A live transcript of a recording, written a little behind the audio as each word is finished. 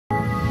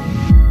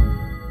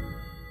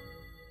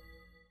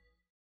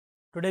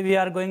Today we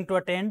are going to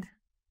attend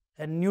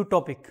a new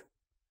topic,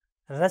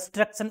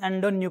 restriction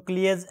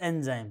endonuclease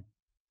enzyme.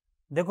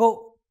 देखो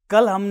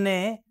कल हमने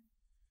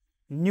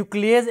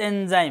nucleus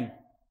enzyme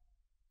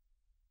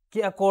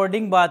के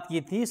according बात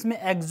की थी. इसमें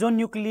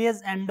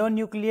एक्सोन्यूक्लियस,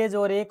 एंडोन्यूक्लियस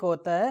और एक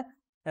होता है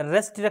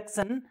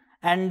रेस्ट्रिक्शन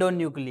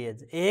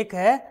एंडोन्यूक्लियस. एक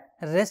है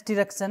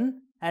रेस्ट्रिक्शन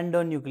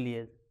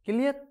एंडोन्यूक्लियस.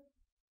 क्लियर?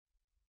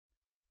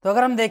 तो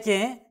अगर हम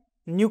देखें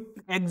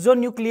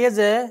एक्सोन्यूक्लियस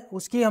है,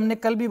 उसकी हमने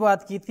कल भी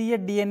बात की थी. ये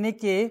डीएनए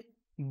के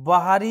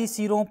बाहरी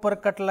सिरों पर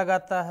कट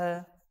लगाता है.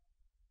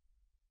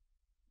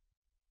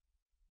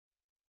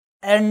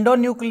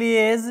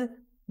 एंडोन्यूक्लियस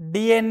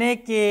डीएनए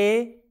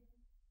के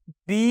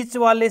बीच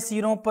वाले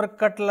सिरों पर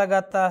कट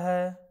लगाता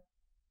है.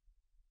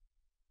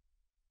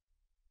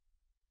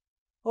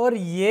 और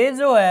ये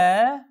जो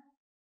है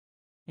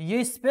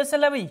ये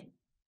स्पेशल है भाई,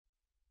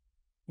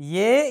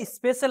 ये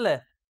स्पेशल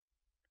है,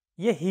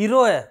 ये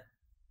हीरो है,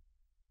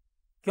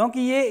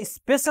 क्योंकि ये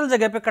स्पेशल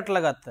जगह पे कट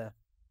लगाता है.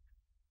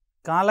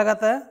 कहां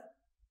लगाता है?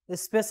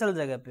 स्पेशल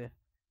जगह पे.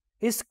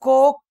 इसको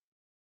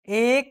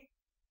एक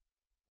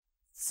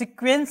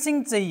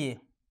सीक्वेंसिंग चाहिए.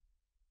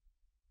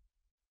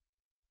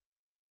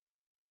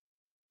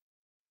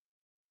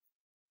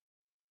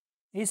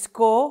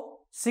 इसको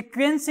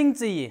सीक्वेंसिंग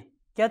चाहिए.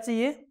 क्या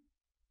चाहिए?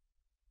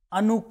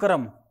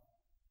 अनुक्रम,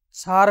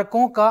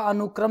 क्षारकों का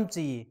अनुक्रम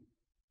चाहिए.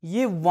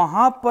 ये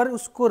वहां पर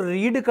उसको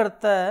रीड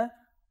करता है,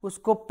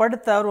 उसको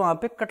पढ़ता है और वहां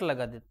पे कट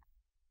लगा देता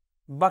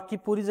है. बाकी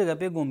पूरी जगह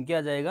पे घूम के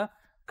आ जाएगा,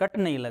 कट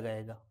नहीं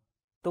लगाएगा.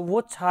 तो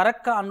वो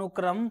क्षारक का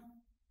अनुक्रम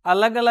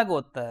अलग अलग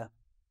होता है.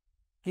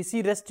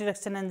 किसी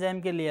रेस्ट्रिक्शन एंजाइम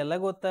के लिए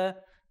अलग होता है,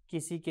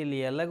 किसी के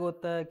लिए अलग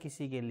होता है,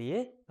 किसी के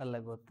लिए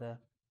अलग होता है.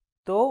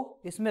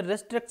 तो इसमें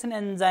रेस्ट्रिक्शन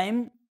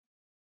एंजाइम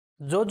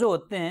जो जो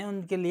होते हैं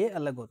उनके लिए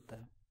अलग होता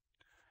है.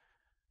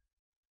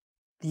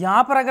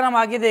 यहां पर अगर हम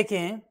आगे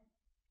देखें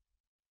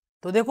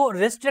तो देखो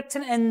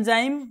रेस्ट्रिक्शन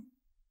एंजाइम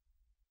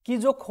की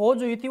जो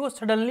खोज हुई थी वो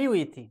सडनली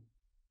हुई थी,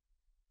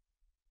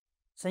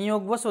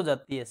 संयोगवश हो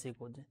जाती है ऐसी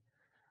खोजें.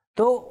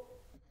 तो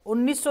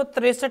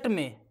 1963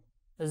 में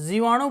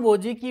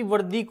जीवाणुभोजी की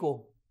वर्दी को,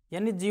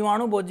 यानी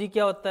जीवाणुभोजी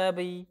क्या होता है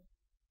भाई?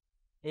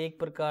 एक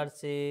प्रकार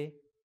से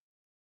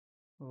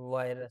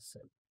वायरस.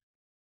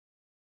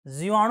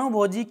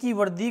 जीवाणुभोजी की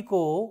वर्दी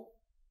को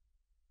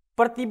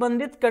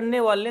प्रतिबंधित करने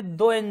वाले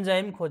 2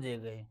 एंजाइम खोजे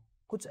गए.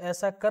 कुछ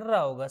ऐसा कर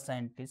रहा होगा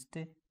साइंटिस्ट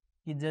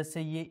कि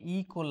जैसे ये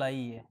ई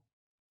कोलाई है.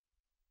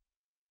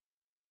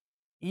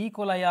 ई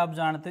कोलाई आप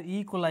जानते हो,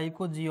 ई कोलाई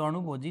को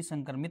जीवाणुभोजी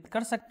संक्रमित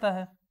कर सकता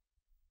है,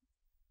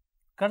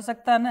 कर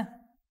सकता है ना.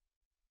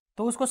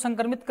 तो उसको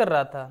संक्रमित कर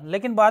रहा था,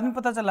 लेकिन बाद में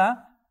पता चला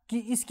कि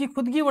इसकी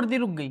खुद की वर्दी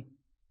रुक गई.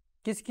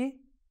 किसकी?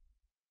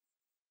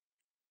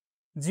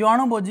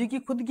 जीवाणुभोजी की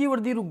खुद की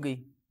वर्दी रुक गई.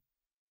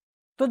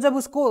 तो जब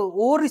उसको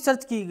और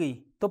रिसर्च की गई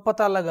तो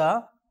पता लगा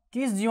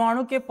कि इस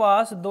जीवाणु के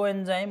पास 2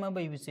 एंजाइम है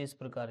भाई, विशेष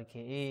प्रकार के,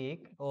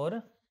 1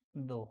 और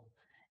 2.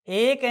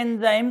 एक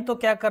एंजाइम तो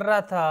क्या कर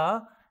रहा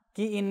था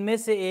कि इनमें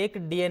से एक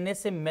डीएनए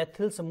से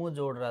मैथिल समूह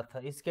जोड़ रहा था.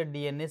 इसके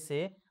डीएनए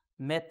से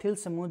मैथिल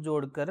समूह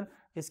जोड़कर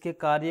इसके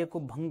कार्य को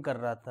भंग कर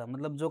रहा था.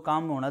 मतलब जो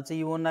काम होना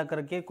चाहिए वो ना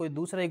करके कोई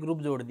दूसरा एक ग्रुप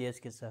जोड़ दिया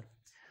इसके साथ.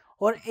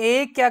 और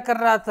एक क्या कर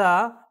रहा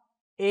था?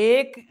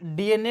 एक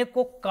डीएनए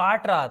को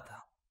काट रहा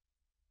था.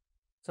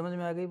 समझ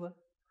में आ गई बात?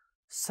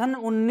 सन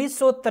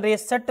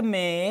 1963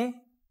 में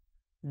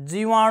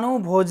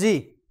जीवाणुभोजी,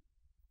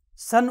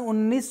 सन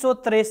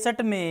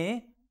 1963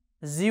 में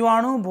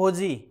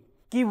जीवाणुभोजी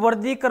की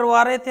वर्दी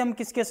करवा रहे थे हम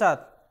किसके साथ?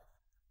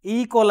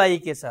 ई कोलाई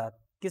के साथ.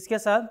 किसके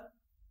साथ?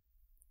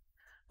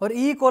 और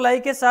ई कोलाई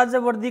के साथ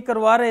जब वर्दी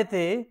करवा रहे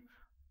थे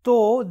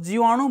तो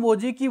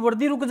जीवाणुभोजी की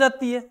वर्दी रुक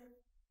जाती है.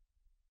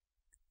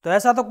 तो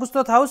ऐसा तो कुछ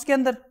तो था उसके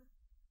अंदर.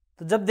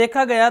 तो जब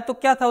देखा गया तो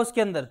क्या था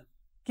उसके अंदर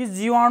कि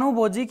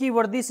जीवाणुभोजी की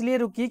वर्दी इसलिए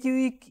रुकी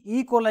कि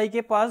ई कोलाई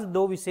के पास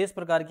 2 विशेष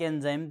प्रकार के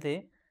एंजाइम थे.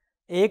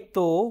 एक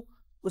तो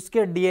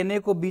उसके डीएनए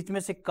को बीच में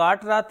से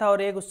काट रहा था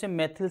और एक उससे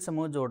मैथिल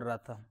समूह जोड़ रहा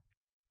था.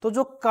 तो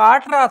जो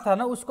काट रहा था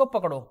ना उसको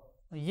पकड़ो,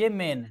 ये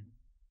मेन है.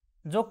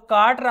 जो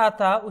काट रहा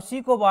था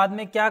उसी को बाद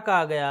में क्या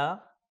कहा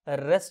गया?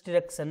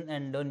 Restriction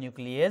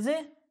endonuclease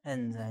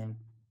enzyme.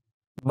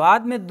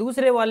 बाद में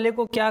दूसरे वाले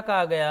को क्या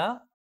कहा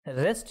गया?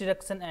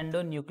 Restriction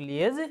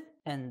endonuclease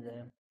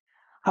enzyme.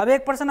 अब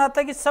एक प्रश्न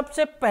आता है कि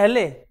सबसे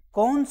पहले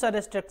कौन सा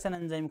रेस्ट्रिक्शन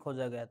एंजाइम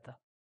खोजा गया था?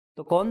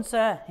 तो कौन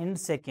सा है? Hint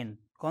second.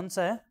 कौन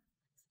सा है?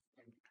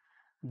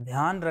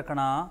 ध्यान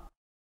रखना,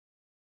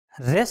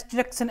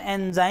 रेस्ट्रिक्शन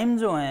एंजाइम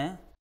जो हैं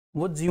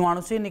वो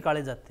जीवाणु से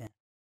निकाले जाते हैं.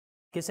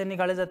 किससे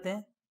निकाले जाते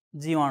हैं?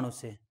 जीवाणु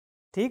से.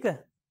 ठीक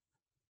है?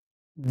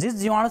 जिस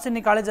जीवाणु से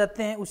निकाले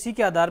जाते हैं उसी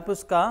के आधार पर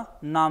उसका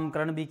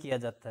नामकरण भी किया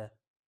जाता है.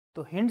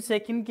 तो हिंट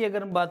सेकंड की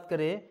अगर हम बात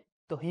करें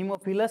तो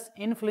हीमोफिलस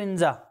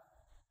इन्फ्लुएंजा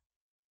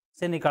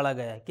से निकाला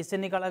गया है. किससे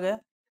निकाला गया?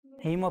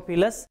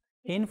 हीमोफिलस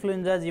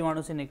इन्फ्लुएंजा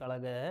जीवाणु से निकाला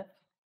गया है.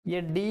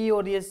 ये डी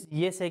और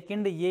ये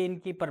सेकंड, ये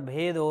इनकी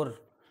प्रभेद और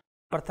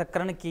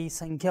पृथक्करण की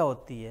संख्या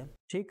होती है.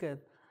 ठीक है?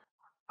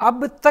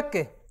 अब तक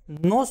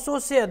 900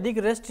 से अधिक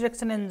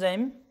रेस्ट्रिक्शन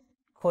एंजाइम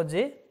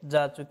खोजे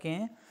जा चुके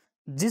हैं,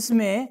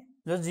 जिसमें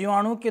जो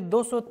जीवाणु के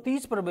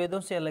 230 प्रभेदों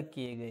से अलग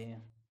किए गए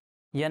हैं।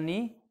 यानी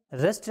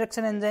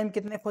रेस्ट्रिक्शन एंजाइम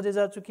कितने खोजे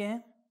जा चुके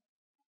हैं?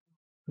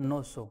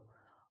 900।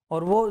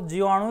 और वो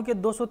जीवाणु के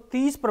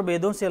 230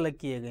 प्रभेदों से अलग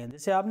किए गए हैं।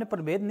 जैसे आपने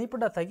प्रभेद नहीं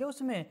पढ़ा था क्या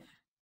उसमें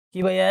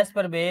कि भाई एस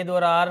प्रभेद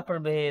और आर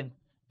प्रभेद,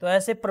 तो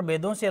ऐसे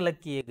प्रभेदों से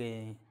अलग किए गए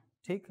हैं।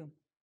 ठीक है।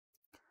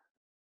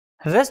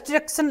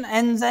 रेस्ट्रिक्शन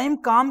एंजाइम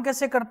काम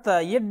कैसे करता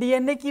है? ये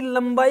डीएनए की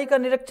लंबाई का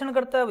निरीक्षण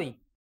करता है भाई,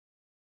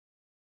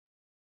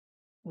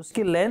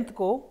 उसकी लेंथ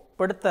को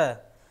पढ़ता है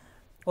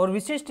और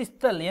विशिष्ट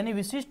स्थल यानी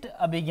विशिष्ट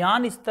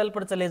अभिज्ञान स्थल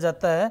पर चले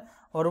जाता है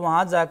और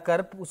वहां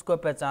जाकर उसको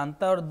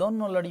पहचानता है और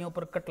दोनों लड़ियों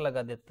पर कट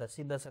लगा देता है।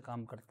 सीधा सा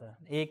काम करता है,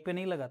 एक पे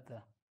नहीं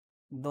लगाता,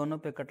 दोनों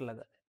पे कट लगा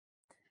देता।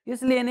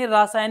 इसलिए इन्हें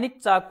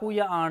रासायनिक चाकू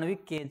या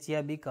आणविक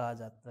कैंचिया भी कहा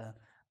जाता है।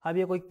 अब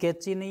ये कोई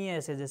कैंची नहीं है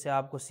ऐसे जैसे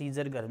आपको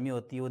सीजर घर में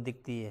होती है वो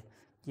दिखती है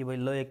कि भाई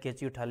लो एक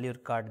कैंची उठा ली और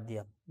काट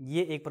दिया।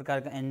 ये एक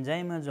प्रकार का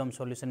एंजाइम है जो हम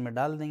सॉल्यूशन में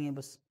डाल देंगे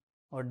बस,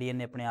 और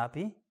डीएनए अपने आप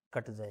ही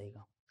कट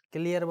जाएगा।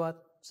 क्लियर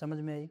बात समझ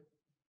में आई?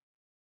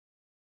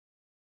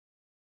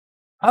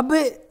 अब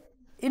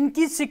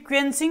इनकी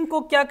सीक्वेंसिंग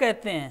को क्या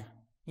कहते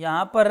हैं?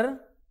 यहां पर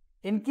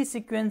इनकी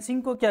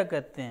सीक्वेंसिंग को क्या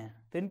कहते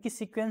हैं? तो इनकी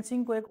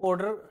सीक्वेंसिंग को एक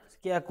ऑर्डर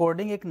के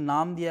अकॉर्डिंग एक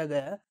नाम दिया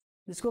गया है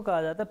जिसको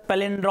कहा जाता है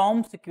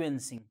पैलिंड्रोम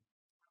सीक्वेंसिंग।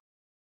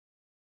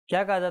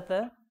 क्या कहा जाता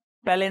है?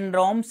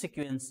 Palindrome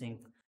sequencing.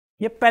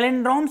 ये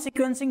पैलिंड्रोम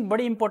सीक्वेंसिंग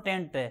बड़ी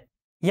इंपॉर्टेंट है।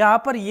 यहां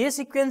पर ये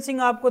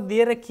सीक्वेंसिंग आपको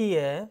दे रखी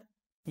है,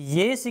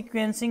 ये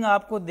सीक्वेंसिंग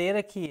आपको दे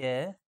रखी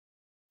है,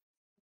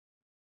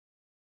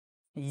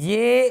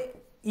 ये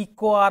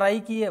इको आर आई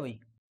की है भाई।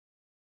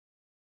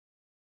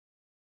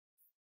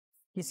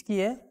 किसकी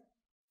है?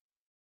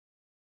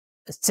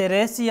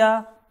 सेरेसिया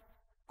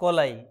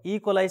कोलाई, ई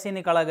कोलाई से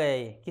निकाला गया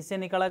है। किससे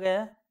निकाला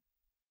गया है?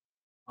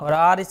 और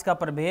आर इसका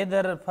प्रभेद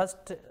है,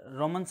 फर्स्ट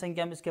रोमन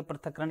संख्या में इसके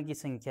पृथक्करण की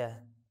संख्या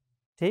है।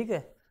 ठीक है।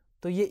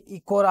 तो ये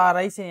इको आर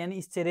आई से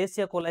यानी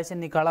सेरेसिया कोलाई से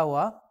निकाला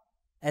हुआ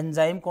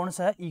एंजाइम कौन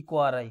सा है? इको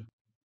आर आई।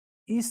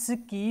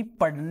 इसकी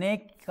पढ़ने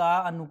का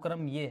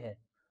अनुक्रम ये है,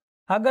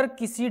 अगर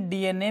किसी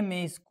डीएनए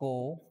में इसको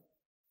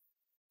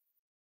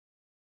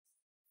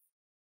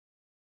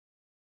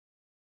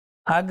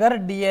अगर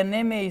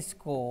डीएनए में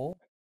इसको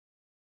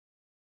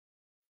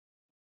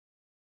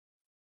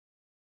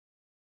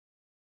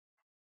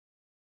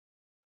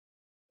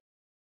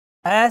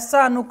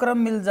ऐसा अनुक्रम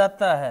मिल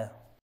जाता है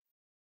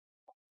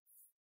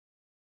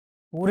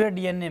पूरे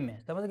डीएनए में,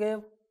 समझ गए?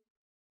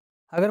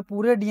 अगर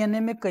पूरे डीएनए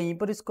में कहीं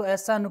पर इसको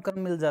ऐसा अनुक्रम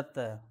मिल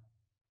जाता है,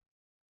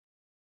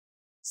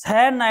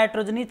 6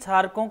 नाइट्रोजनी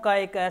क्षारकों का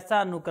एक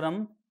ऐसा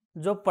अनुक्रम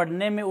जो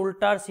पढ़ने में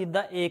उल्टा और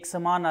सीधा एक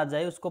समान आ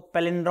जाए, उसको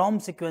पैलिंड्रोम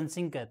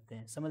सीक्वेंसिंग कहते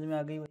हैं। समझ में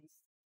आ गई भाई?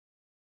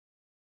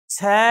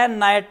 6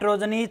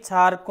 नाइट्रोजनी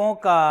क्षारकों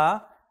का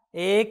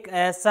एक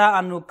ऐसा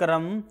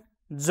अनुक्रम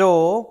जो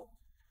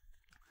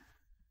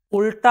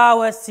उल्टा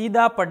व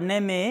सीधा पढ़ने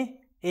में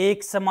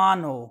एक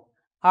समान हो।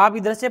 आप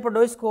इधर से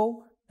पढ़ो इसको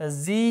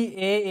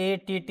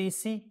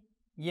GAATTC,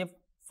 ये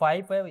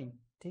 5 है भाई।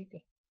 ठीक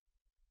है,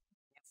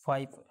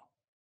 5 है।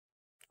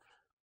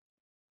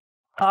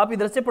 आप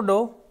इधर से पढ़ो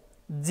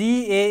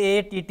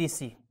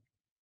GAATTC।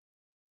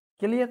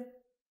 क्लियर?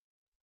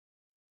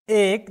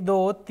 1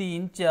 2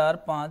 3 4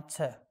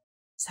 5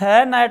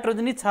 6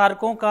 नाइट्रोजनी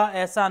क्षारकों का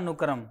ऐसा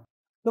अनुक्रम,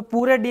 तो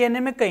पूरे डीएनए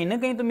में कहीं ना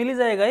कहीं तो मिल ही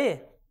जाएगा। ये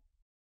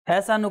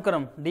ऐसा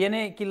अनुक्रम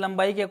डीएनए की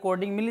लंबाई के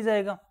अकॉर्डिंग मिल ही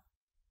जाएगा।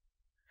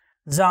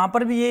 जहां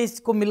पर भी ये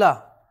इसको मिला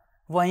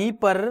वहीं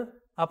पर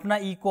अपना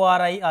इको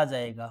आर आई आ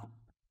जाएगा।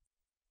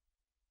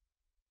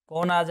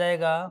 कौन आ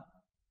जाएगा?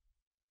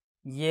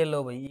 ये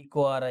लो भाई,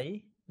 इको आर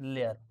आई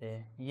ले आते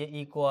हैं। ये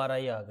इको आर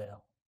आई आ गया।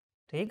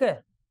 ठीक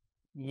है,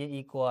 ये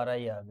इको आर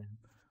आई आ गया।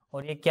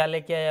 और ये क्या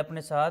लेके आया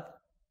अपने साथ?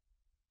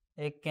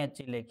 एक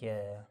कैंची लेके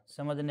आया।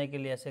 समझने के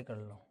लिए ऐसे कर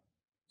लो,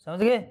 समझ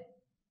गए?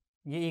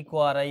 ये इको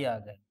आर आई आ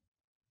गए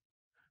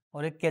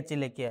और एक कैंची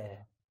लेके आया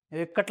है,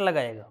 एक कट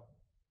लगाएगा।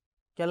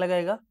 क्या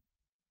लगाएगा?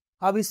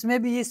 अब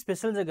इसमें भी ये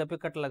स्पेशल जगह पे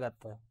कट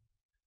लगाता है।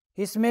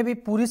 इसमें भी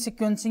पूरी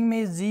सीक्वेंसिंग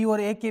में जी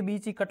और ए के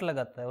बीच ही कट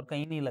लगाता है और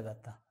कहीं नहीं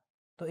लगाता।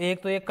 तो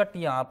एक तो ये कट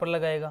यहाँ पर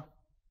लगाएगा,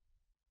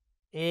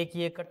 एक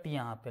ये कट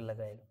यहाँ पे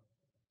लगाएगा।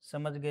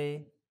 समझ गए?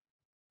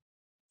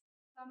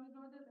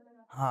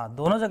 हाँ,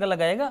 दोनों जगह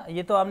लगाएगा।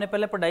 ये तो आपने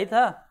पहले पढ़ाई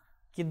था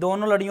कि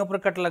दोनों लड़ियों पर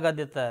कट लगा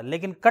देता है,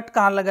 लेकिन कट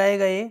कहाँ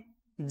लगाएगा? ये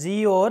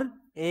जी और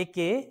ए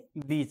के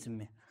बीच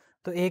में।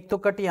 तो एक तो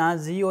कट यहाँ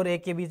जी और ए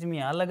के बीच में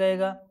यहाँ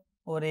लगाएगा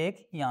और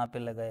एक यहाँ पे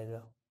लगाएगा।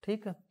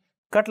 ठीक है,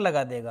 कट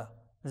लगा देगा।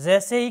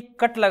 जैसे ही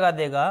कट लगा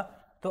देगा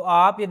तो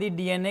आप यदि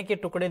डीएनए के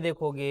टुकड़े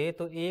देखोगे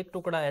तो एक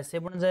टुकड़ा ऐसे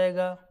बन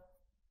जाएगा,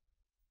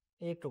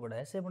 एक टुकड़ा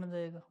ऐसे बन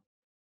जाएगा।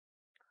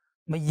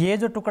 भाई ये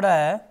जो टुकड़ा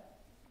है,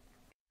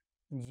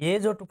 ये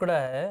जो टुकड़ा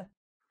है,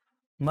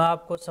 मैं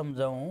आपको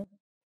समझाऊं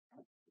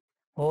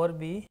और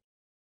भी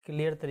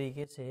क्लियर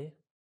तरीके से।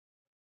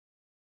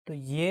 तो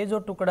ये जो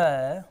टुकड़ा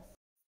है,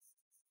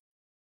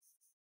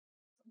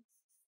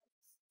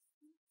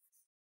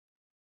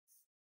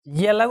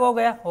 ये अलग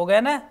हो गया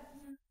ना?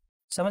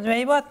 समझ में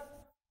आई बात?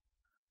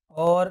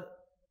 और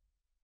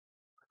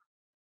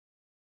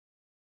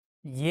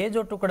ये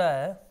जो टुकड़ा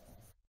है,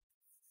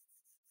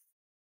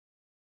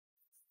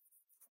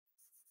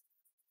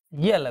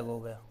 ये अलग हो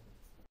गया,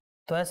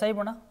 तो ऐसा ही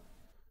बना,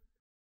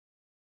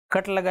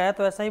 कट लगाया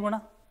तो ऐसा ही बना।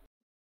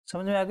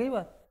 समझ में आ गई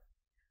बात?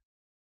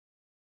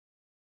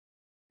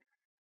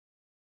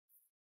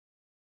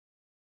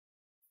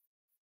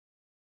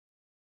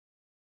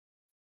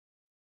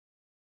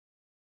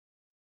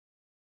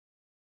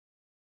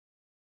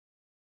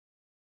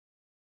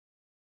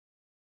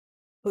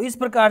 तो इस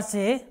प्रकार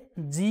से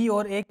जी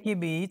और ए के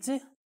बीच,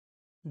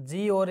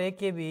 जी और ए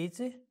के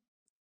बीच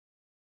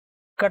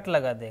कट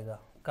लगा देगा।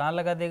 कहाँ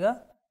लगा देगा?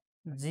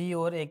 जी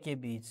और ए के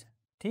बीच।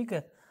 ठीक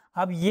है,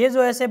 अब ये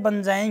जो ऐसे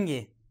बन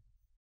जाएंगे,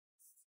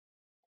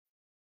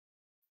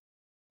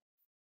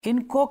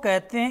 इनको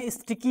कहते हैं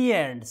स्टिकी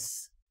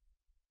एंड्स।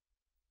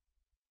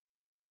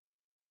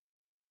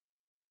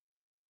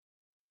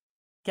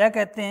 क्या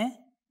कहते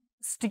हैं?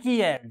 Sticky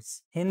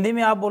ends. हिंदी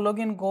में आप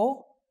बोलोगे इनको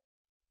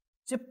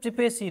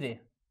चिपचिपे सिरे।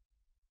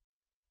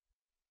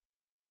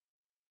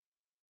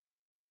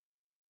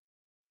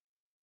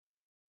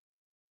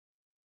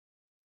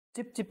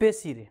 चिपचिपे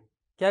सिरे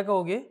क्या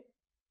कहोगे?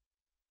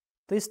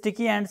 तो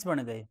स्टिकी एंड्स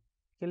बन गए।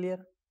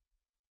 क्लियर?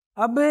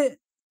 अब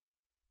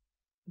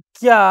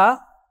क्या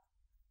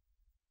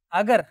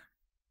अगर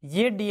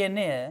ये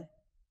डीएनए है,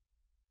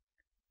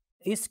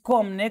 इसको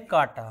हमने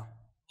काटा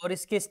और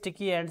इसके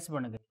स्टिकी एंड्स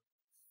बन गए,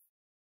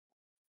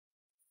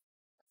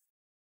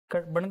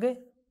 बन गए,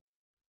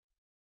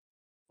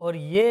 और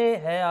ये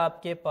है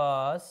आपके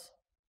पास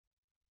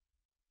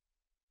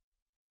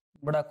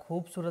बड़ा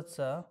खूबसूरत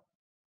सा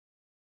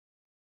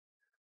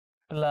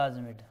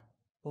प्लाज्मिड।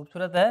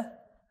 खूबसूरत है,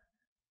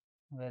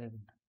 वेरी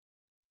गुड।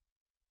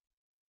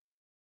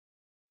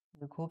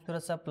 ये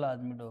खूबसूरत सा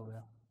प्लाज्मिड हो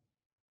गया,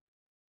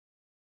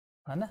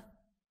 है ना?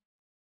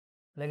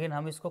 लेकिन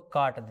हम इसको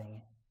काट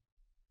देंगे।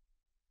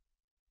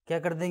 क्या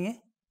कर देंगे?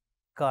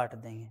 काट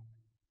देंगे।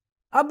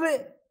 अब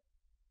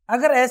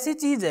अगर ऐसी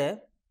चीज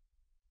है,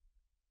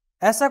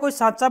 ऐसा कोई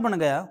सांचा बन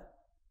गया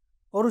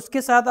और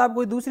उसके साथ आप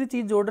कोई दूसरी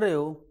चीज जोड़ रहे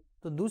हो,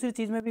 तो दूसरी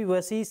चीज में भी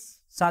वैसी ही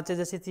सांचे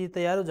जैसी चीज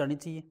तैयार हो जानी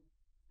चाहिए।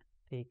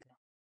 ठीक है,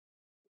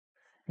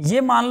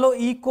 ये मान लो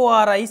ई को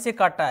आर आई से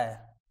काटा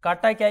है।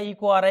 काटा क्या? ई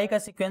को आर आई का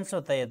सीक्वेंस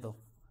होता है ये, तो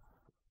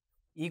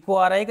ई को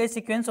आर आई का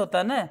सीक्वेंस होता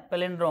है ना,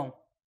 पैलिंड्रोम।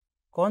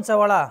 कौन सा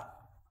वाला?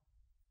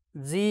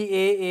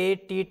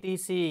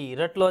 GAATTC।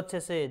 रट लो अच्छे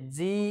से,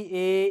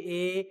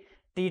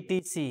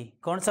 GAATTC।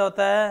 कौन सा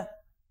होता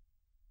है?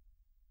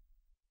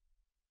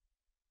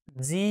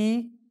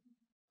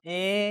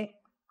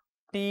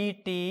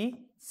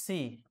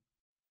 GATTC।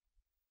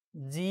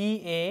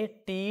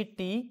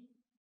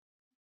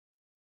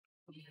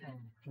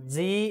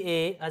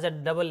 अच्छा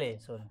डबल ए,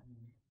 सॉरी।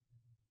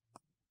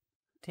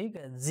 ठीक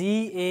है,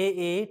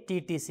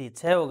 GAATTC।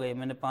 6 हो गए,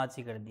 मैंने 5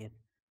 ही कर दिए।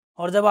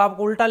 और जब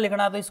आपको उल्टा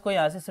लिखना तो इसको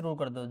यहां से शुरू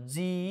कर दो,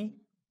 GAATTC।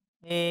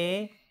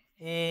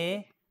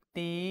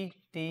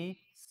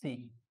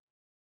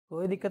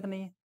 कोई दिक्कत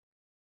नहीं है।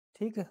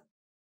 ठीक है,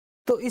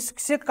 तो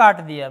इससे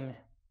काट दिया मैं।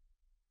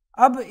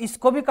 अब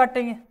इसको भी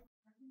काटेंगे।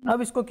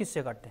 अब इसको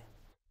किससे काटें?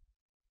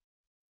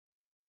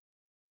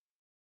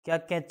 क्या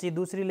कैंची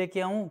दूसरी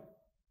लेके आऊं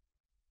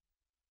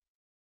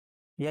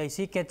या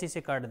इसी कैंची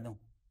से काट दूं?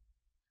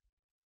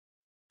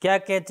 क्या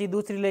कैंची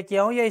दूसरी लेके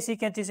आऊं या इसी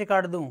कैंची से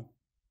काट दूं?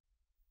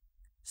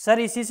 सर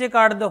इसी से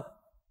काट दो।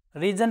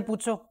 रीजन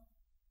पूछो।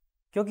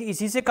 क्योंकि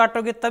इसी से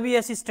काटोगे तभी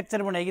ऐसी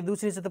स्ट्रक्चर बनेगी,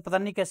 दूसरी से तो पता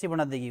नहीं कैसी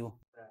बना देगी वो।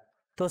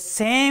 तो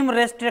सेम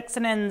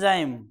रेस्ट्रिक्शन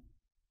एंजाइम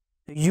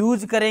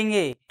यूज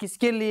करेंगे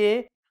किसके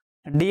लिए?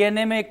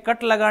 डीएनए में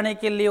कट लगाने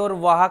के लिए और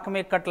वाहक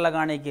में कट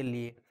लगाने के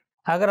लिए।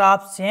 अगर आप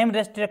सेम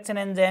रेस्ट्रिक्शन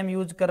एंजाइम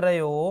यूज कर रहे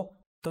हो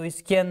तो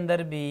इसके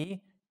अंदर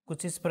भी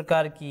कुछ इस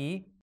प्रकार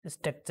की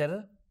स्ट्रक्चर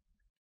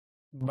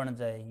बन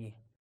जाएगी,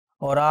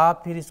 और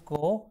आप फिर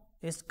इसको,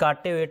 इस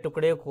काटे हुए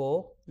टुकड़े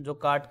को जो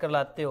काट कर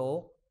लाते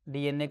हो,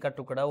 डीएनए का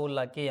टुकड़ा, वो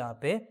लाके यहाँ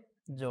पे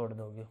जोड़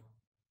दोगे।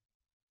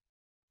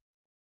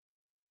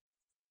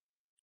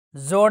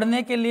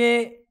 जोड़ने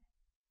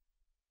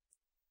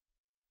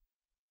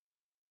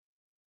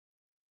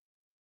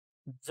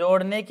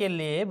के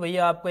लिए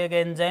भैया आपको एक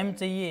एंजाइम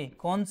चाहिए।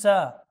 कौन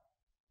सा?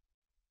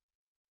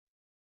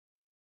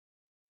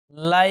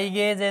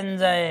 Ligase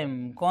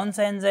enzyme. कौन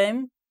सा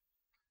एंजाइम?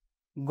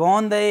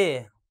 गोंद है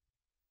ये,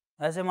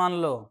 ऐसे मान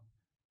लो।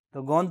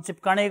 तो गोंद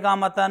चिपकाने का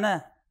काम आता है ना,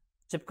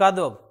 चिपका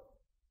दो।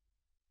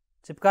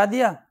 चिपका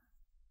दिया,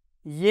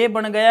 ये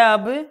बन गया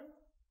अब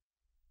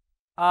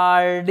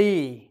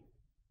आरडी।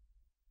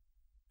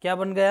 क्या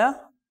बन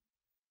गया?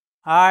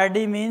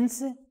 RD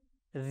means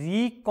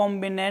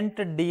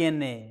recombinant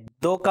DNA.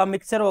 2 का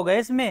मिक्सचर हो गया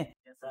इसमें,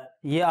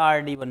 ये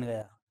आरडी बन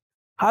गया।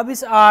 अब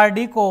इस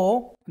आरडी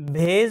को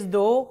भेज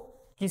दो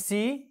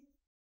किसी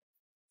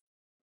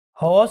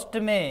होस्ट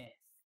में।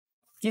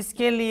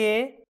 किसके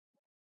लिए?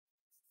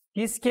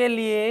 किसके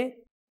लिए?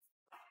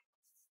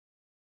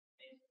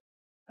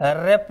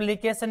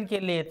 रेप्लिकेशन के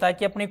लिए,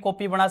 ताकि अपनी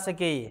कॉपी बना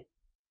सके।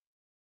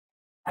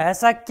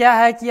 ऐसा क्या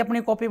है कि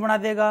अपनी कॉपी बना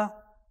देगा?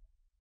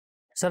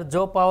 सर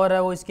जो पावर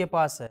है वो इसके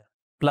पास है,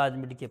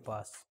 प्लाज्मिड के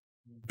पास।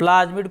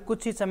 प्लाज्मिड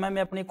कुछ ही समय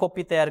में अपनी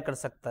कॉपी तैयार कर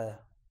सकता है,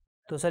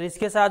 तो सर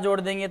इसके साथ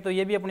जोड़ देंगे तो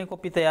ये भी अपनी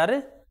कॉपी तैयार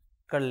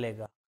कर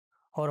लेगा।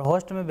 और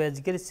होस्ट में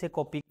भेजकर इससे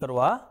कॉपी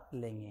करवा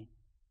लेंगे।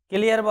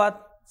 क्लियर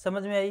बात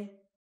समझ में आई?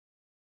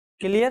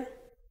 क्लियर?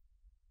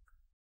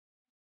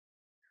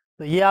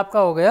 तो ये आपका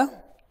हो गया।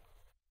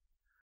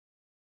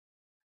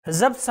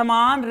 जब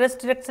समान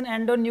रेस्ट्रिक्शन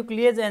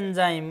एंडोन्यूक्लियस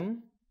एंजाइम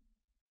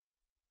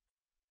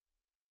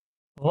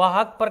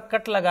वाहक पर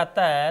कट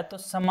लगाता है तो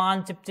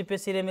समान चिपचिपे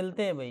सिरे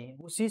मिलते हैं भाई,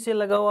 उसी से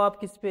लगाओ आप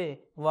किस पे?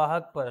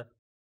 वाहक पर।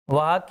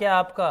 वाहक क्या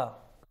आपका?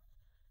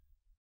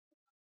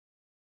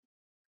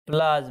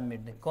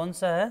 प्लाज्मिड। कौन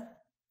सा है?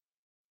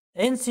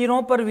 इन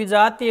सिरों पर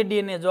विजातीय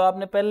डीएनए जो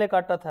आपने पहले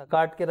काटा था,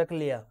 काट के रख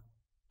लिया,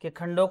 कि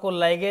खंडों को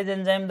लाइगेज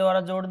एंजाइम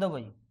द्वारा जोड़ दो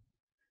भाई।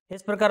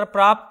 इस प्रकार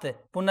प्राप्त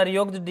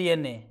पुनर्योग्य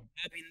डीएनए,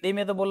 आप हिंदी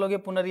में तो बोलोगे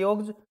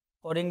पुनर्योग्य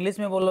और इंग्लिश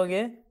में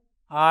बोलोगे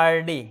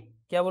आरडी।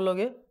 क्या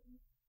बोलोगे?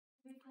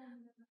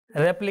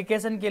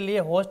 रेप्लिकेशन के लिए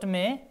होस्ट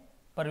में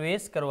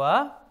प्रवेश करवा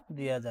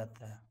दिया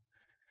जाता है।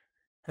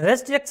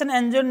 रेस्ट्रिक्शन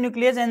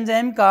एंडोन्यूक्लियस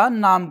एंजाइम का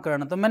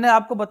नामकरण तो मैंने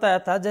आपको बताया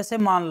था, जैसे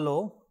मान लो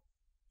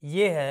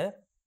ये है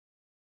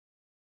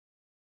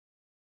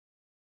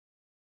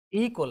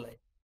ई कोलाई,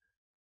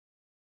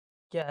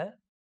 क्या है?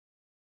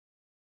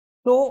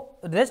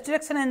 तो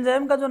रेस्ट्रिक्शन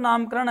एंजाइम का जो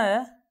नामकरण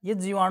है ये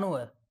जीवाणु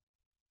है।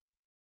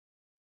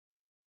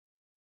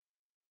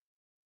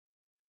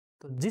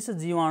 तो जिस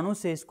जीवाणु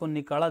से इसको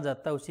निकाला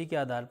जाता है उसी के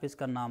आधार पर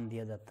इसका नाम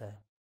दिया जाता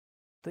है।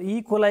 तो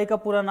ई कोलाई का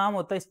पूरा नाम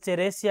होता है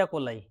स्चेरेसिया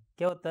कोलाई।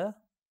 क्या होता है?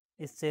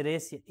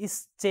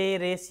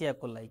 स्चेरेसिया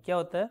कोलाई। क्या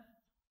होता है?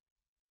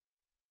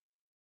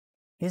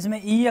 इसमें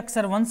ई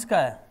अक्षर वंश का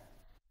है,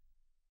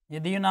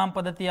 यदि नाम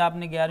पद्धति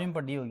आपने 11वीं में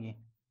पढ़ी होगी,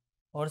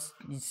 और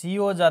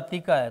सीओ जाति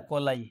का है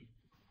कोलाई।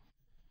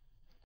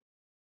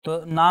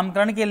 तो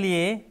नामकरण के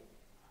लिए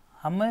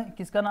हम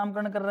किसका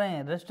नामकरण कर रहे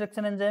हैं?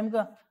 रेस्ट्रिक्शन एंजाइम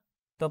का।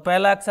 तो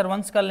पहला अक्षर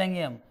वंश का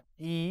लेंगे हम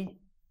ई,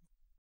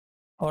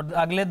 और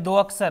अगले दो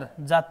अक्षर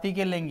जाति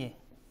के लेंगे,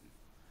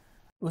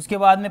 उसके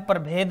बाद में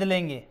प्रभेद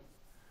लेंगे,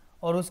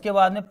 और उसके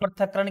बाद में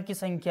पृथक्करण की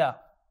संख्या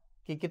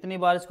कि कितनी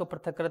बार इसको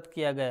पृथक्कृत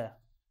किया गया,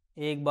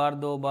 1 बार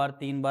 2 बार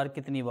 3 बार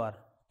कितनी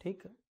बार।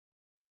 ठीक है।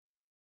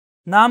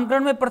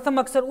 नामकरण में प्रथम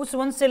अक्षर उस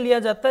वंश से लिया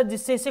जाता है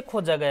जिससे इसे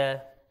खोजा गया है,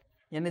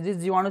 यानी जिस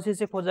जीवाणु से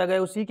इसे खोजा गया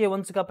है उसी के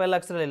वंश का पहला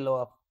अक्षर ले लो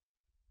आप।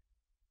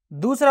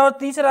 दूसरा और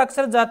तीसरा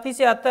अक्षर जाति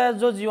से आता है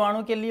जो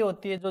जीवाणु के लिए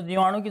होती है, जो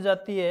जीवाणु की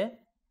जाति है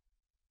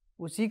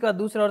उसी का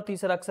दूसरा और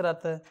तीसरा अक्षर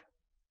आता है।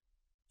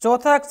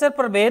 चौथा अक्षर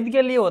प्रभेद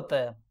के लिए होता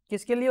है।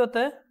 किसके लिए होता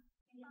है?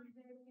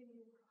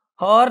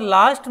 और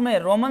लास्ट में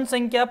रोमन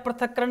संख्या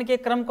पृथक्करण के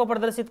क्रम को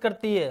प्रदर्शित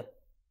करती है।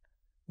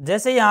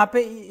 जैसे यहाँ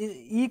पे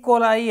ई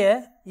कोलाई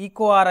है, ई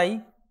को आर आई,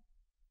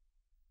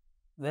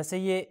 वैसे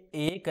ये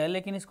एक है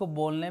लेकिन इसको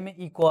बोलने में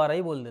ई को आर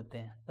आई बोल देते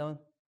हैं। समझ?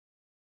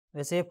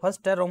 वैसे ये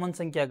फर्स्ट है रोमन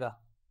संख्या का,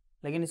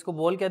 लेकिन इसको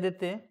बोल क्या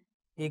देते हैं?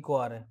 ई को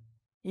आर है।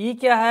 ई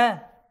क्या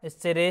है?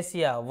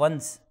 स्चेरेसिया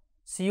वंश,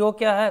 सीओ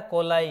क्या है?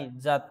 कोलाई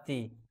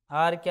जाति,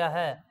 आर क्या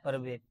है?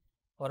 प्रभेद,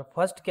 और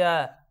फर्स्ट क्या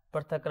है?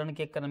 पृथक्करण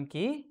के क्रम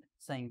की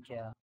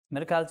संख्या।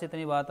 मेरे ख्याल से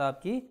इतनी बात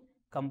आपकी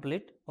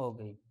कंप्लीट हो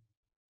गई।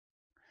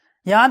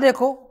 यहां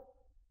देखो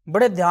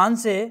बड़े ध्यान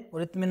से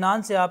और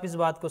इत्मीनान से आप इस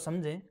बात को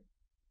समझें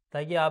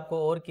ताकि आपको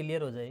और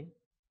क्लियर हो जाए।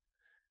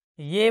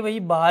 ये वही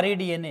बाहरी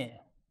डीएनए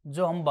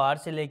जो हम बाहर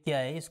से लेके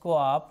आए, इसको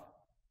आप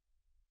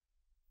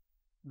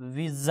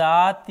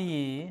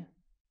विजातीय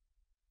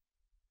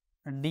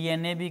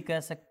डीएनए भी कह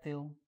सकते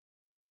हो,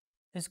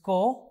 इसको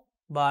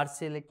बाहर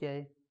से लेके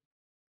आए,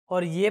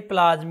 और ये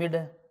प्लाज्मिड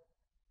है।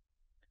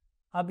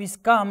 अब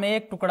इसका हमें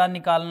एक टुकड़ा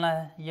निकालना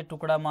है, ये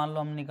टुकड़ा मान लो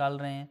हम निकाल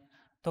रहे हैं,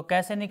 तो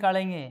कैसे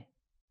निकालेंगे?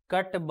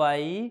 Cut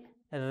by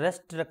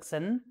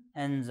restriction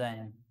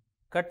enzyme,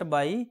 cut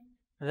by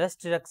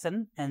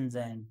restriction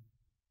enzyme.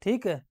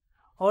 ठीक है।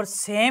 और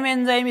सेम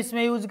एंजाइम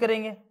इसमें यूज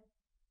करेंगे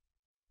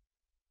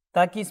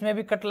ताकि इसमें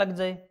भी कट लग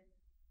जाए,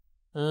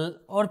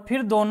 और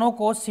फिर दोनों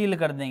को सील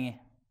कर देंगे।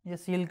 ये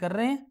सील कर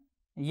रहे हैं,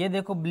 ये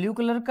देखो ब्लू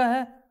कलर का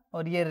है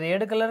और ये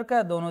रेड कलर का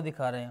है, दोनों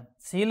दिखा रहे हैं।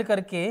 सील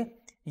करके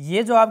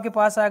ये जो आपके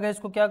पास आ गया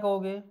इसको क्या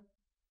कहोगे?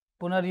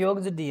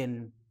 पुनर्योग्य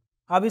डीएनए।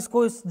 अब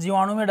इसको इस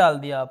जीवाणु में डाल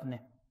दिया आपने,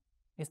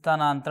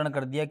 स्थानांतरण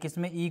कर दिया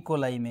किसमें? ई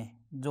कोलाई में,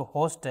 जो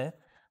होस्ट है।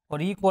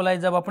 और ई कोलाई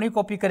जब अपनी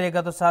कॉपी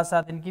करेगा तो साथ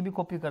साथ इनकी भी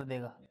कॉपी कर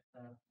देगा,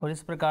 और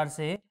इस प्रकार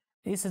से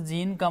इस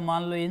जीन का,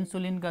 मान लो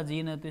इंसुलिन का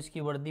जीन है तो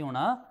इसकी वृद्धि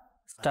होना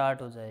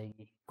स्टार्ट हो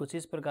जाएगी। कुछ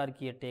इस प्रकार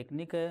की ये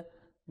टेक्निक है,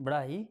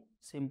 बड़ा ही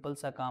सिंपल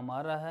सा काम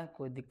आ रहा है,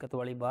 कोई दिक्कत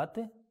वाली बात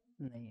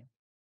नहीं है।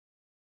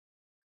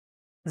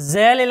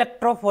 जेल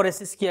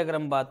इलेक्ट्रोफोरेसिस की अगर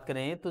हम बात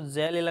करें तो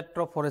जेल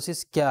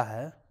इलेक्ट्रोफोरेसिस क्या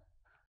है?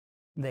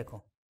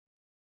 देखो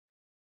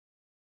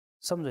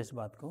समझो इस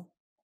बात को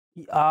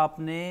कि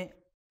आपने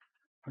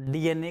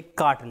डीएनए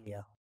काट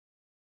लिया,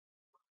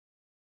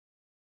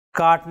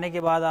 काटने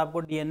के बाद आपको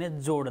डीएनए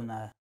जोड़ना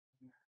है,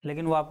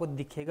 लेकिन वो आपको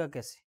दिखेगा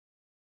कैसे?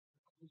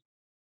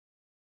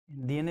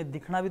 डीएनए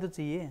दिखना भी तो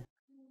चाहिए।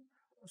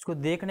 उसको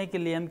देखने के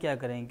लिए हम क्या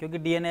करें? क्योंकि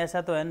डीएनए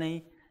ऐसा तो है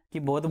नहीं कि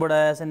बहुत बड़ा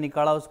है, ऐसे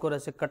निकाला उसको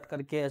ऐसे कट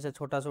करके ऐसे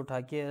छोटा सा उठा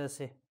के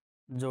ऐसे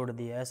जोड़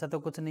दिया, ऐसा तो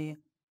कुछ नहीं है।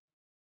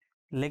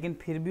 लेकिन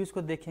फिर भी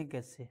उसको देखें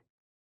कैसे?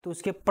 तो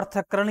उसके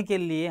पृथक्करण के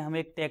लिए हम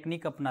एक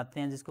टेक्निक अपनाते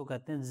हैं जिसको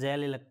कहते हैं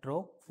जेल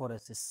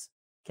इलेक्ट्रोफोरेसिस।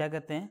 क्या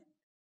कहते हैं?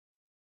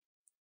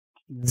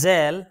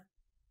 जेल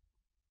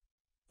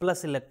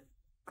प्लस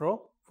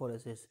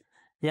इलेक्ट्रोफोरेसिस,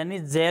 यानी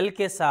जेल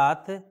के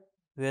साथ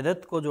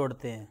विद्युत को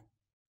जोड़ते हैं,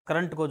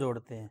 करंट को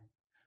जोड़ते हैं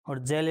और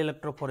जेल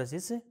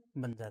इलेक्ट्रोफोरेसिस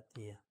बन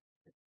जाती है।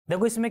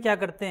 देखो इसमें क्या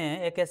करते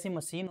हैं, एक ऐसी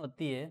मशीन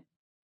होती है,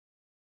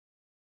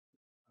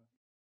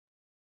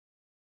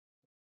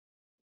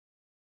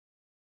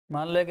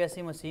 मान लो एक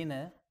ऐसी मशीन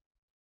है,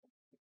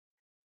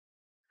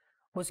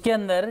 उसके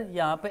अंदर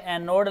यहाँ पे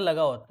एनोड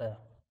लगा होता है।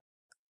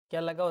 क्या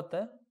लगा होता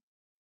है?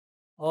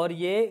 और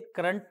ये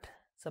करंट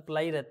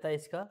सप्लाई रहता है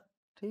इसका,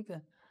 ठीक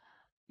है।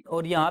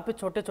 और यहाँ पे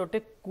छोटे छोटे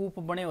कूप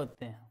बने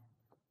होते हैं,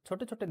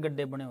 छोटे छोटे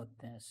गड्ढे बने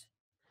होते हैं ऐसे।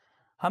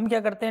 हम क्या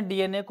करते हैं,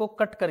 डीएनए को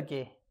कट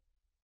करके,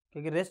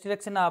 क्योंकि रेस्ट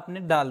डायरेक्शन आपने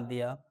डाल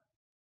दिया,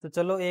 तो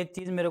चलो एक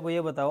चीज़ मेरे को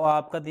ये बताओ,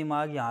 आपका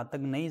दिमाग यहाँ तक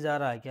नहीं जा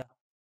रहा है क्या?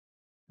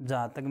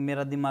 जहाँ तक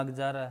मेरा दिमाग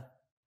जा रहा है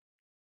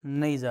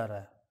नहीं जा रहा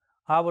है।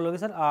 आप बोलोगे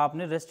सर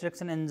आपने रेस्ट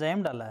डायरेक्शन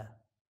एंजाइम डाला है,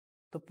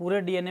 तो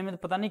पूरे डीएनए में तो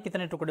पता नहीं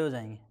कितने टुकड़े हो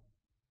जाएंगे।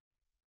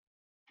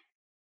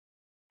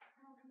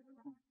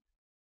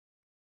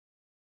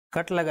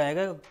 कट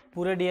लगाएगा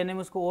पूरे डीएनए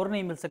में, उसको और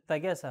नहीं मिल सकता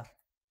क्या ऐसा?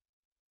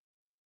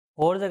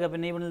 और जगह पे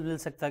नहीं मिल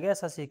सकता क्या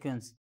ऐसा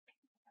सीक्वेंस?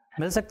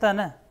 मिल सकता है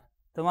ना।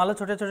 तो मान लो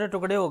छोटे छोटे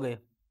टुकड़े हो गए,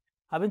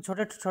 अब इन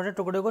छोटे छोटे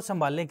टुकड़े को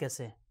संभालें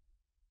कैसे?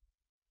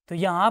 तो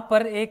यहाँ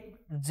पर एक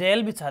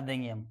जेल बिछा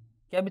देंगे हम।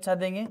 क्या बिछा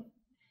देंगे?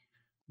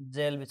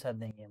 जेल बिछा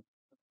देंगे हम,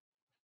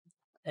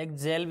 एक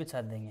जेल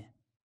बिछा देंगे।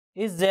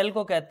 इस जेल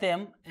को कहते हैं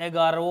हम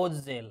एगारोज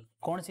जेल।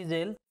 कौन सी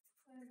जेल?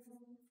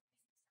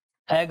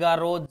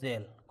 Agarose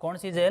jail. कौन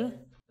सी जेल?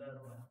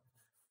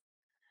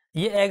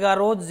 ये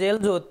एगारोज जेल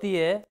जो होती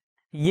है,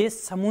 ये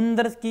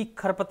समुद्र की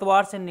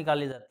खरपतवार से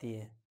निकाली जाती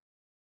है।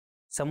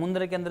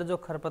 समुद्र के अंदर जो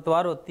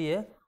खरपतवार होती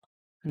है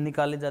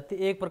निकाली जाती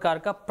है। एक प्रकार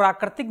का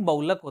प्राकृतिक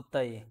बहुलक होता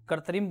है, ये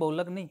कृत्रिम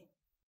बहुलक नहीं,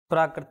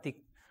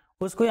 प्राकृतिक।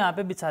 उसको यहाँ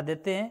पे बिछा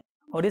देते हैं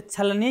और ये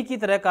छलनी की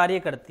तरह कार्य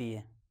करती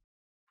है।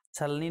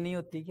 छलनी नहीं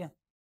होती क्या?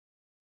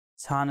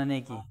 छानने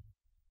की।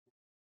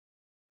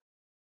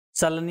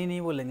 छलनी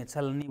नहीं बोलेंगे,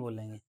 छलनी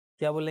बोलेंगे।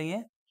 क्या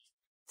बोलेंगे?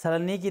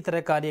 छलनी की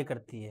तरह कार्य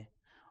करती है।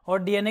 और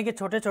डीएनए के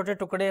छोटे छोटे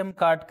टुकड़े हम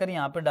काट कर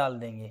यहाँ पे डाल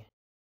देंगे।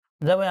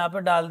 जब यहाँ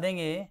पे डाल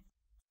देंगे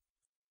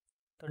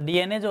तो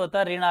डीएनए जो होता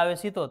है ऋण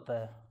आवेशित होता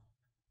है,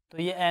 तो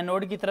ये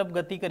एनोड की तरफ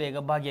गति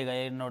करेगा, भागेगा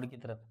ये एनोड की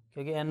तरफ,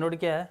 क्योंकि एनोड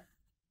क्या है,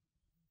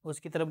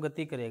 उसकी तरफ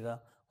गति करेगा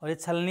और ये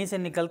छलनी से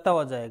निकलता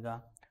हो जाएगा।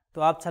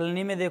 तो आप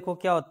छलनी में देखो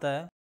क्या होता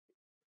है,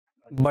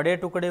 बड़े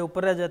टुकड़े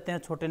ऊपर रह जाते हैं,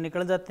 छोटे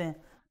निकल जाते हैं।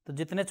 तो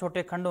जितने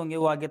छोटे खंड होंगे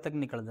वो आगे तक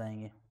निकल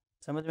जाएंगे।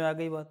 समझ में आ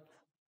गई बात?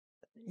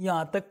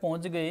 यहाँ तक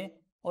पहुँच गए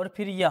और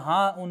फिर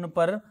यहाँ उन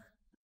पर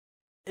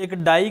एक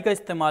डाई का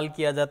इस्तेमाल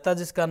किया जाता है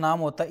जिसका नाम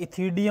होता है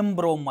इथिडियम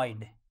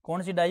ब्रोमाइड।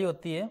 कौन सी डाई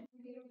होती है?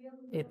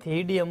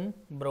 Ethidium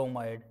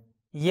bromide.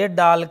 ये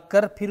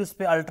डालकर फिर उस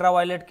पर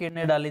अल्ट्रावायलेट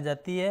किरणें डाली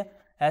जाती है।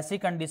 ऐसी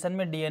कंडीशन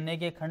में डीएनए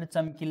के खंड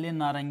चमकीले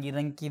नारंगी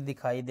रंग की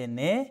दिखाई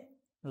देने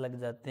लग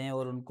जाते हैं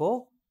और उनको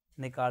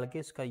निकाल के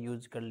इसका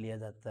यूज कर लिया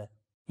जाता है।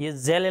 ये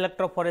जेल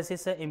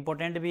इलेक्ट्रोफोरेसिस है,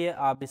 इंपॉर्टेंट भी है,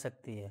 आ भी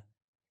सकती है।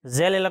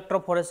 जेल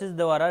इलेक्ट्रोफोरेसिस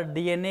द्वारा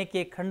डीएनए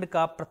के खंड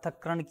का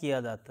पृथक्करण किया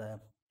जाता है।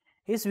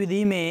 इस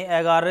विधि में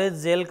एगारेज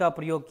जेल का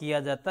प्रयोग किया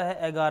जाता है।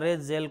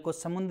 एगारेज जेल को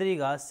समुद्री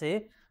घास से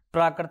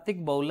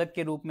प्राकृतिक बहुलक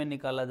के रूप में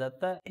निकाला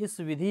जाता है। इस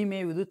विधि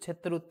में विद्युत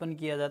क्षेत्र उत्पन्न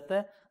किया जाता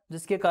है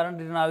जिसके कारण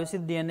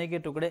ऋणावेशित डीएनए के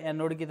टुकड़े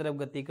एनोड की तरफ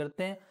गति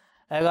करते हैं।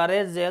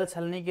 एगारेज जेल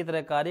छलनी की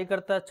तरह कार्य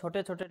करता है।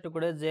 छोटे छोटे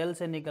टुकड़े जेल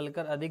से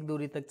निकलकर अधिक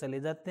दूरी तक चले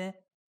जाते हैं,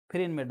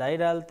 फिर इनमें डाई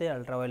डालते हैं,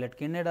 अल्ट्रावायलेट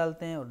किरणें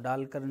डालते हैं और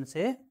डालकर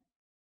इनसे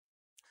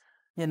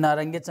ये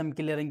नारंगी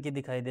चमकीले रंग की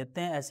दिखाई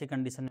देते हैं। ऐसी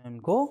कंडीशन में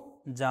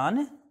उनको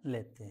जान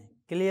लेते हैं।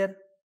 क्लियर?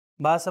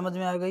 बात समझ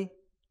में आ गई?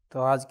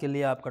 तो आज के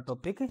लिए आपका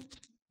टॉपिक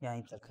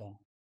यहीं तक है।